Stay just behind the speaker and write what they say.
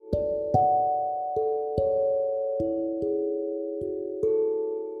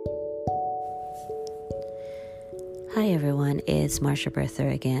Hi everyone, it's Marsha Bertha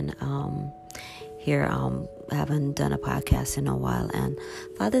again. Here, haven't done a podcast in a while, and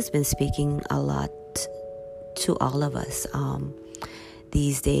Father's been speaking a lot to all of us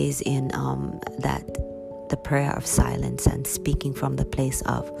these days in that the prayer of silence and speaking from the place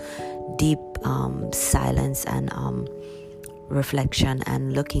of deep silence and reflection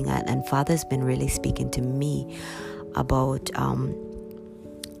and looking at. And Father's been really speaking to me about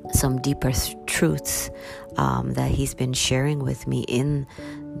some deeper truths that he's been sharing with me in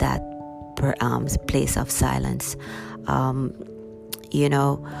that place of silence.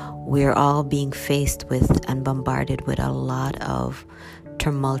 We're all being faced with and bombarded with a lot of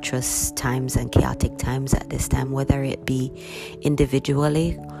tumultuous times and chaotic times at this time, whether it be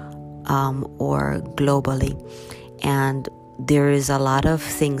individually or globally. And there is a lot of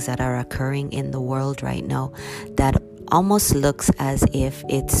things that are occurring in the world right now that almost looks as if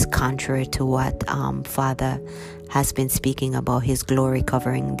it's contrary to what Father has been speaking about, his glory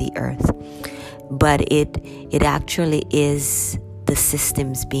covering the earth. But it actually is the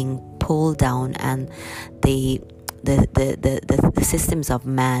systems being pulled down and the systems of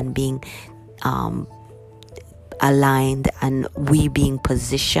man being aligned, and we being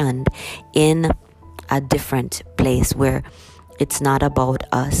positioned in a different place where it's not about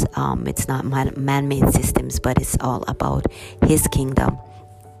us, it's not man-made systems, but it's all about his kingdom.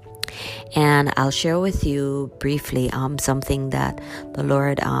 And I'll share with you briefly something that the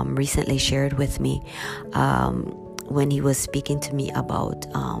Lord recently shared with me when he was speaking to me about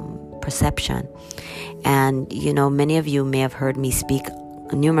perception. And many of you may have heard me speak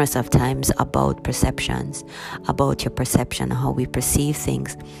numerous of times about perceptions, about your perception, how we perceive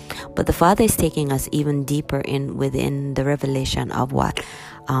things. But the Father is taking us even deeper within the revelation of what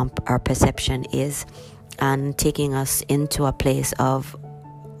our perception is, and taking us into a place of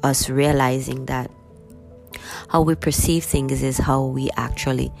us realizing that how we perceive things is how we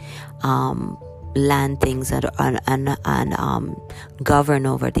actually land things and govern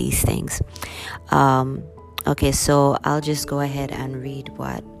over these things. Okay, so I'll just go ahead and read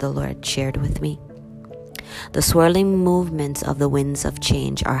what the Lord shared with me. The swirling movements of the winds of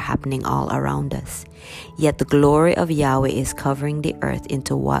change are happening all around us, yet the glory of Yahweh is covering the earth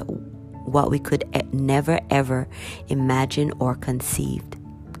into what we could never ever imagine or conceive.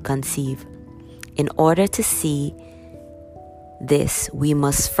 In order to see this, we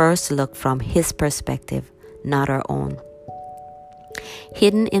must first look from his perspective, not our own.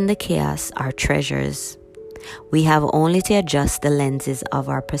 Hidden in the chaos are treasures. We have only to adjust the lenses of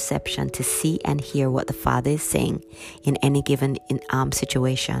our perception to see and hear what the Father is saying in any given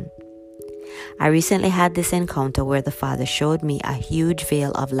situation. I recently had this encounter where the Father showed me a huge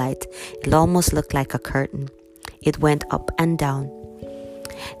veil of light. It almost looked like a curtain. It went up and down.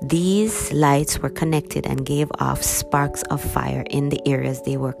 These lights were connected and gave off sparks of fire in the areas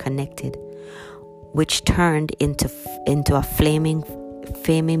they were connected, which turned into a flaming,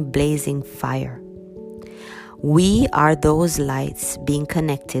 blazing fire. We are those lights being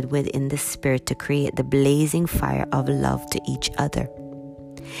connected within the Spirit to create the blazing fire of love to each other.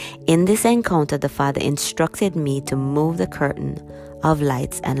 In this encounter, the Father instructed me to move the curtain of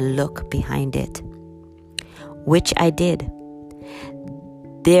lights and look behind it, which I did.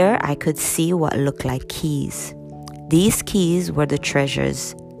 There I could see what looked like keys. These keys were the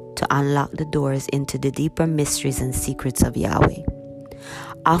treasures to unlock the doors into the deeper mysteries and secrets of Yahweh.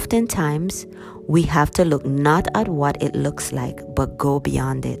 Oftentimes, we have to look not at what it looks like, but go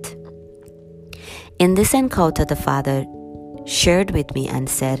beyond it. In this encounter, the Father shared with me and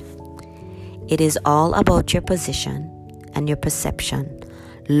said, "It is all about your position and your perception,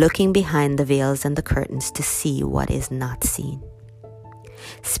 looking behind the veils and the curtains to see what is not seen.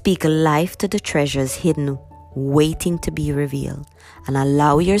 Speak life to the treasures hidden, waiting to be revealed, and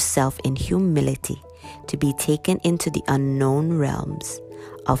allow yourself in humility to be taken into the unknown realms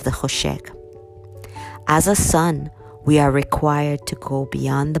of the Choshech. As a son, we are required to go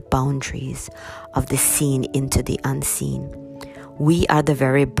beyond the boundaries of the seen into the unseen. We are the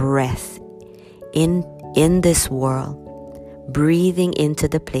very breath in this world, breathing into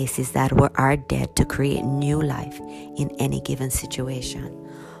the places that are dead to create new life in any given situation."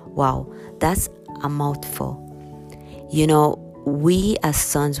 Wow, that's a mouthful. We as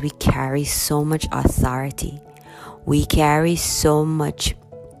sons, we carry so much authority. We carry so much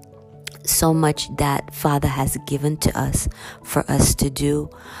that Father has given to us for us to do.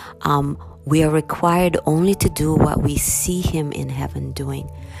 We are required only to do what we see him in heaven doing,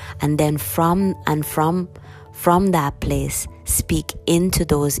 and then from that place speak into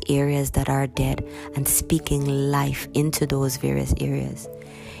those areas that are dead and speaking life into those various areas.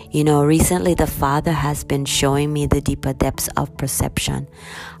 Recently the Father has been showing me the deeper depths of perception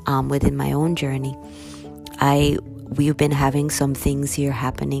within my own journey. We've been having some things here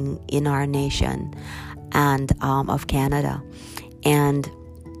happening in our nation and of Canada. And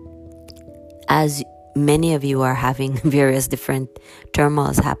as many of you are having various different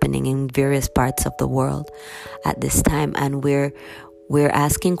turmoils happening in various parts of the world at this time, and we're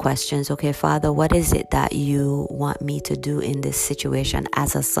asking questions. Okay, Father, what is it that you want me to do in this situation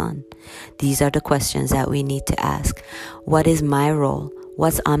as a son? These are the questions that we need to ask. What is my role?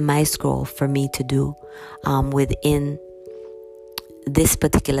 What's on my scroll for me to do within this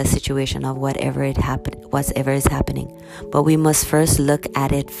particular situation of whatever is happening? But we must first look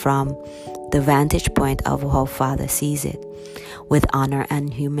at it from the vantage point of how Father sees it, with honor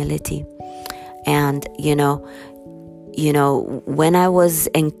and humility. And when I was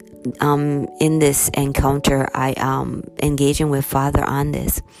in this encounter, I engaging with Father on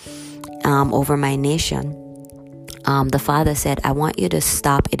this over my nation. The Father said, I want you to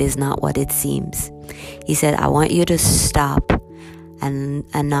stop. It is not what it seems. He said, I want you to stop and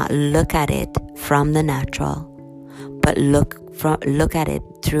not look at it from the natural, but look at it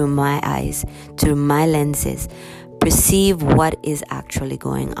through my eyes, through my lenses. Perceive what is actually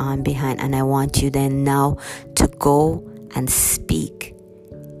going on behind. And I want you then now to go and speak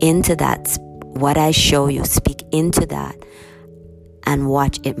into that. What I show you, speak into that and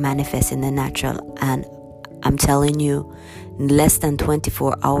watch it manifest in the natural. And I'm telling you, less than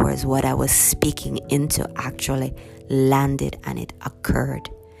 24 hours, what I was speaking into actually landed and it occurred.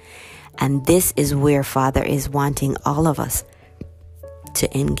 And this is where Father is wanting all of us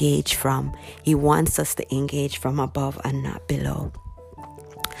to engage from. He wants us to engage from above and not below.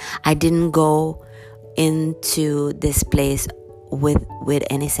 I didn't go into this place with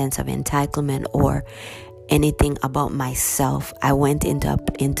any sense of entitlement or anything about myself. I went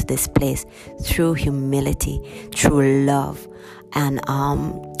into this place through humility, through love, and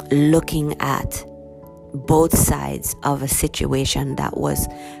looking at both sides of a situation that was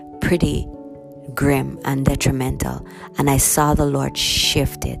pretty grim and detrimental. And I saw the Lord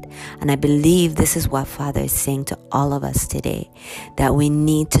shift it. And I believe this is what Father is saying to all of us today, that we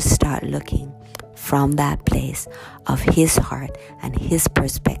need to start looking from that place of His heart and His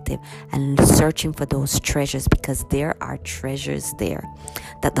perspective and searching for those treasures, because there are treasures there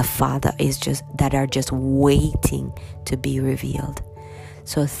that the Father that are just waiting to be revealed.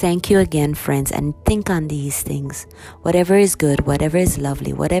 So thank you again, friends, and think on these things. Whatever is good, whatever is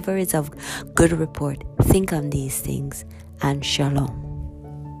lovely, whatever is of good report, think on these things, and shalom.